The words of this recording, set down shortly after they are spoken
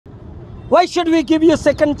Why should we give you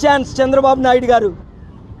second chance, Chandrababu Naidu garu,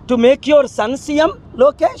 to make your son CM,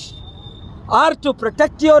 Lokesh? Or to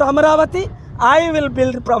protect your Amaravati? I will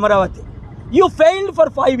build Amaravati. You failed for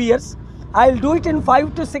 5 years. I'll do it in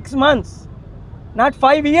 5 to 6 months, not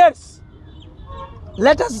 5 years.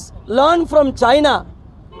 Let us learn from China,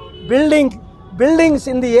 buildings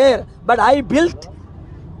in the air, but I built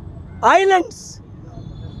islands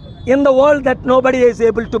in the world that nobody is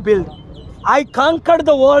able to build. I conquered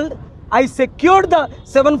the world. I secured the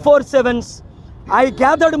 747s. I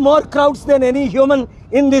gathered more crowds than any human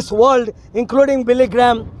in this world, including Billy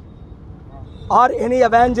Graham or any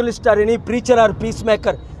evangelist or any preacher or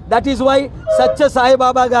peacemaker. That is why Satya Sai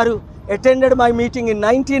Baba Garu attended my meeting in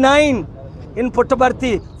 99 in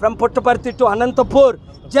Puttaparthi, from Puttaparthi to Anantapur.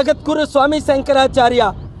 Jagadguru Swami Sankaracharya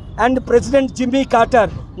and President Jimmy Carter,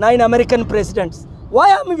 9 American presidents. Why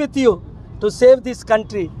am I with you? To save this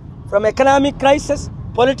country from economic crisis,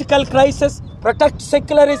 political crisis, protect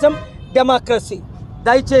secularism, democracy.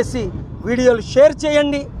 దయచేసి వీడియోలు share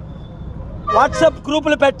చేయండి, WhatsApp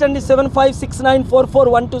గ్రూపులు పెట్టండి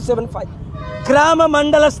 7569441275. గ్రామ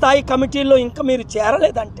మండల స్థాయి కమిటీల్లో ఇంకా మీరు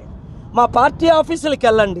చేరలేదంటే మా పార్టీ ఆఫీసులకు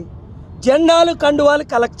వెళ్ళండి, జెండాలు కండువాలు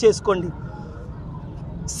కలెక్ట్ చేసుకోండి.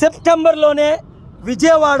 సెప్టెంబర్లోనే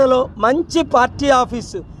విజయవాడలో మంచి party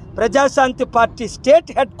office, Praja Shanti party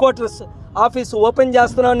state head quarters office open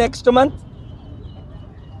చేస్తున్నాం నెక్స్ట్ మంత్.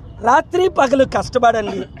 రాత్రి పగలు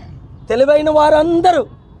కష్టపడండి. తెలివైన వారందరూ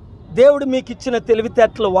దేవుడు మీకు ఇచ్చిన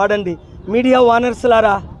తెలివితేటలు వాడండి. మీడియా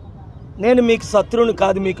ఓనర్స్లారా, నేను మీకు శత్రువుని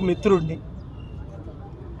కాదు, మీకు మిత్రుడిని.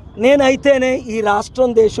 నేనైతేనే ఈ రాష్ట్రం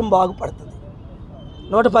దేశం బాగుపడుతుంది.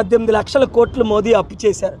 118 లక్షల కోట్లు మోదీ అప్పు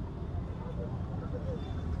చేశారు.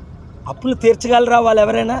 అప్పులు తీర్చగలరా వాళ్ళు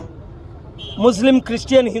ఎవరైనా? ముస్లిం,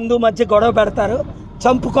 క్రిస్టియన్, హిందూ మధ్య గొడవ పెడతారు,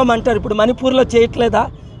 చంపుకోమంటారు. ఇప్పుడు మణిపూర్లో చేయట్లేదా?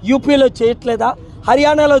 యూపీలో చేయట్లేదా?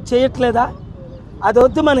 హర్యానాలో చేయట్లేదా? అది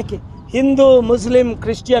వద్దు మనకి. హిందూ, ముస్లిం,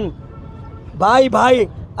 క్రిస్టియన్ బాయ్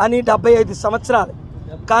అని 75 సంవత్సరాలు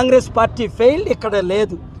కాంగ్రెస్ పార్టీ ఫెయిల్ ఇక్కడ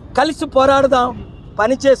లేదు. కలిసి పోరాడదాం,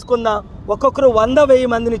 పని చేసుకుందాం. ఒక్కొక్కరు 100-1000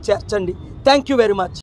 మందిని చేర్చండి. Thank you very much.